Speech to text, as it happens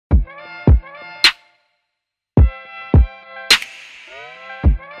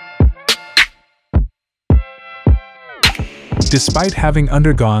Despite having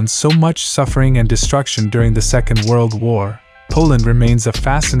undergone so much suffering and destruction during the Second World War, Poland remains a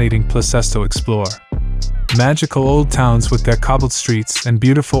fascinating place to explore. Magical old towns with their cobbled streets and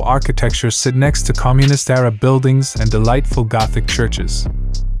beautiful architecture sit next to communist-era buildings and delightful Gothic churches.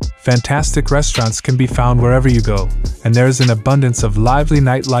 Fantastic restaurants can be found wherever you go, and there is an abundance of lively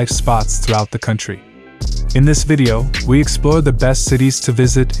nightlife spots throughout the country. In this video, we explore the best cities to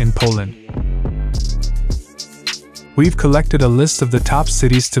visit in Poland. We've collected a list of the top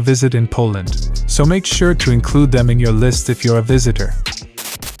cities to visit in Poland, so make sure to include them in your list if you're a visitor.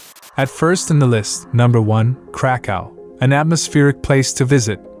 At first in the list, number 1, Krakow, an atmospheric place to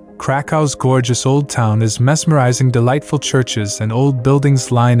visit. Krakow's gorgeous old town is mesmerizing. Delightful churches and old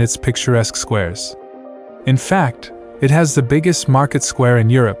buildings line its picturesque squares. In fact, it has the biggest market square in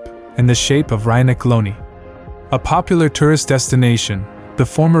Europe, in the shape of Rynek. A popular tourist destination, the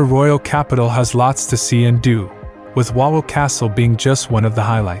former royal capital has lots to see and do, with Wawel Castle being just one of the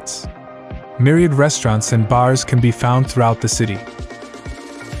highlights. Myriad restaurants and bars can be found throughout the city.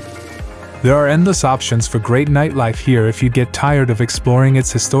 There are endless options for great nightlife here if you get tired of exploring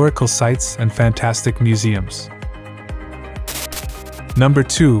its historical sites and fantastic museums. Number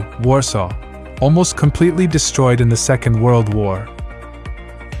 2, Warsaw, almost completely destroyed in the Second World War.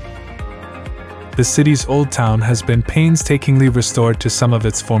 The city's old town has been painstakingly restored to some of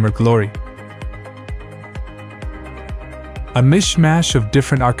its former glory. A mishmash of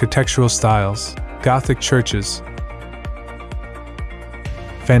different architectural styles, Gothic churches,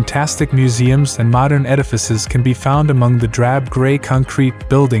 fantastic museums and modern edifices can be found among the drab gray concrete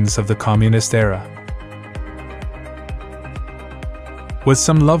buildings of the communist era. With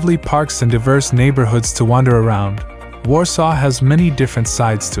some lovely parks and diverse neighborhoods to wander around, Warsaw has many different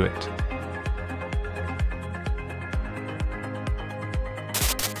sides to it.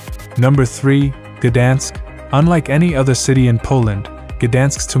 Number 3, Gdansk. Unlike any other city in Poland,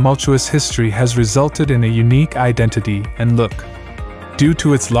 Gdansk's tumultuous history has resulted in a unique identity and look. Due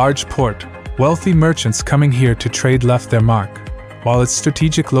to its large port, wealthy merchants coming here to trade left their mark, while its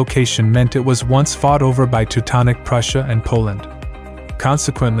strategic location meant it was once fought over by Teutonic Prussia and Poland.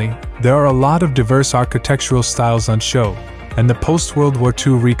 Consequently, there are a lot of diverse architectural styles on show, and the post-World War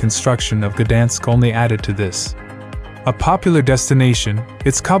II reconstruction of Gdansk only added to this. A popular destination,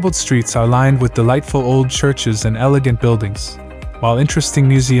 its cobbled streets are lined with delightful old churches and elegant buildings, while interesting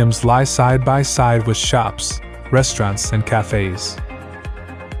museums lie side by side with shops, restaurants, and cafes.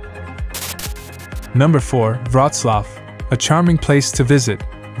 Number 4, Wroclaw, a charming place to visit.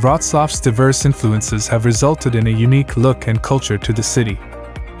 Wrocław's diverse influences have resulted in a unique look and culture to the city.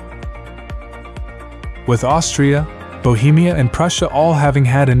 With Austria, Bohemia, and Prussia all having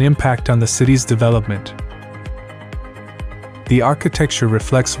had an impact on the city's development, the architecture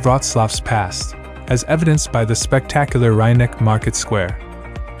reflects Wrocław's past, as evidenced by the spectacular Rynek Market Square.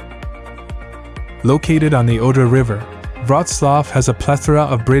 Located on the Oder River, Wrocław has a plethora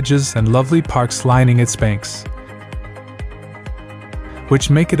of bridges and lovely parks lining its banks, which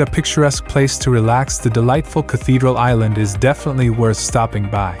make it a picturesque place to relax. The delightful Cathedral Island is definitely worth stopping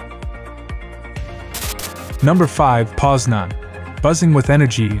by. Number 5, Poznan. Buzzing with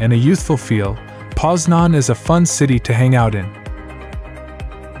energy and a youthful feel, Poznan is a fun city to hang out in.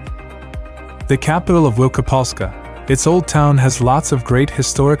 The capital of Wielkopolska, its old town has lots of great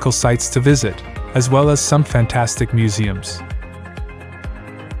historical sites to visit, as well as some fantastic museums.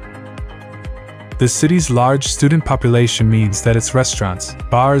 The city's large student population means that its restaurants,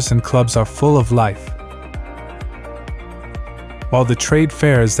 bars, and clubs are full of life, while the trade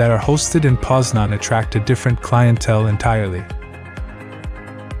fairs that are hosted in Poznan attract a different clientele entirely.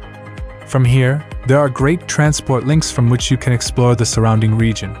 From here, there are great transport links from which you can explore the surrounding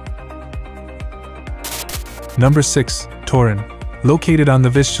region. Number 6, Torun. Located on the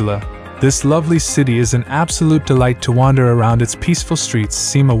Vistula, this lovely city is an absolute delight to wander around. Its peaceful streets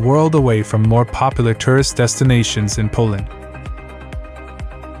seem a world away from more popular tourist destinations in Poland.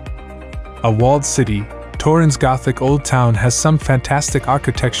 A walled city, Torun's Gothic old town has some fantastic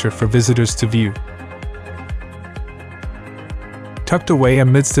architecture for visitors to view. Tucked away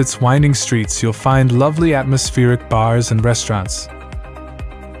amidst its winding streets, you'll find lovely atmospheric bars and restaurants,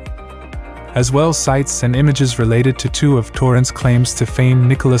 as well as sites and images related to two of Torun's claims to fame: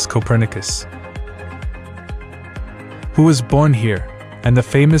 Nicholas Copernicus, who was born here, and the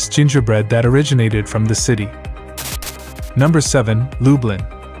famous gingerbread that originated from the city. Number 7, Lublin.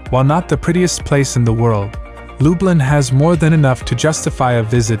 While not the prettiest place in the world, Lublin has more than enough to justify a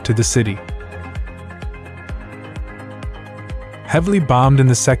visit to the city. Heavily bombed in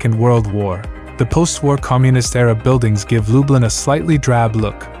the Second World War, the post-war communist-era buildings give Lublin a slightly drab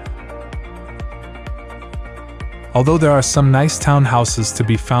look. although there are some nice townhouses to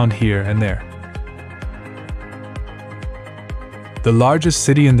be found here and there. The largest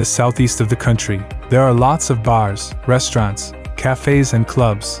city in the southeast of the country, there are lots of bars, restaurants, cafes and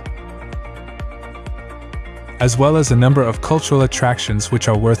clubs, as well as a number of cultural attractions which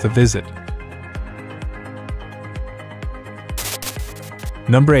are worth a visit.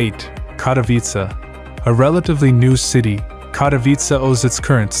 Number 8. Katowice. A relatively new city, Katowice owes its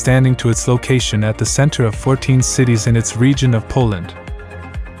current standing to its location at the center of 14 cities in its region of Poland,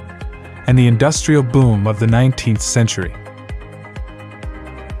 and the industrial boom of the 19th century.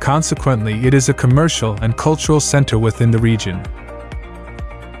 Consequently, it is a commercial and cultural center within the region,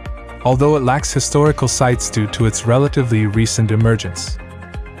 although it lacks historical sites due to its relatively recent emergence.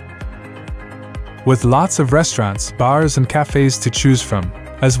 With lots of restaurants, bars and cafes to choose from,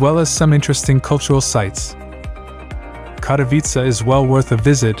 as well as some interesting cultural sites, Katowice is well worth a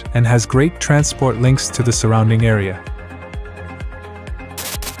visit and has great transport links to the surrounding area.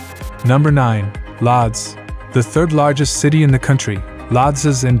 Number 9. Lodz. The third largest city in the country,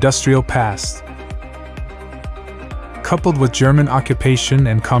 Lodz's industrial past, coupled with German occupation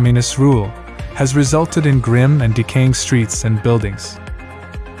and communist rule, has resulted in grim and decaying streets and buildings.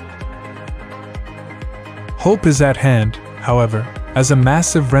 Hope is at hand, however, as a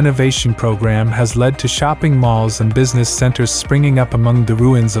massive renovation program has led to shopping malls and business centers springing up among the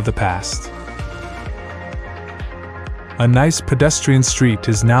ruins of the past. A nice pedestrian street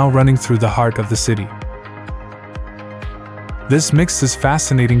is now running through the heart of the city. This mix is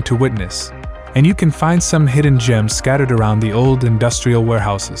fascinating to witness, and you can find some hidden gems scattered around the old industrial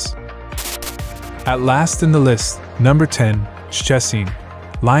warehouses. At last in the list, number 10, Szczecin,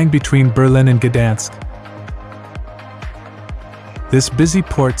 lying between Berlin and Gdansk. This busy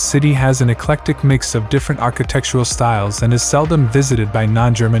port city has an eclectic mix of different architectural styles and is seldom visited by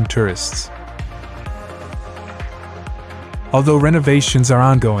non-German tourists. Although renovations are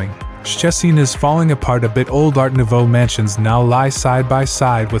ongoing, Szczecin is falling apart a bit. Old Art Nouveau mansions now lie side by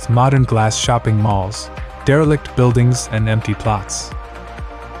side with modern glass shopping malls, derelict buildings and empty plots.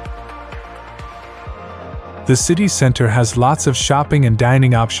 The city center has lots of shopping and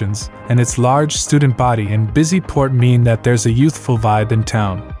dining options, and its large student body and busy port mean that there's a youthful vibe in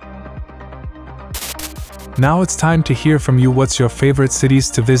town. Now it's time to hear from you. What's your favorite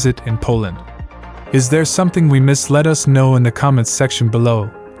cities to visit in Poland? Is there something we missed? Let us know in the comments section below.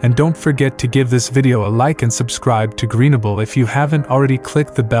 And don't forget to give this video a like and subscribe to Greenable if you haven't already.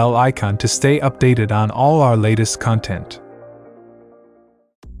 Click the bell icon to stay updated on all our latest content.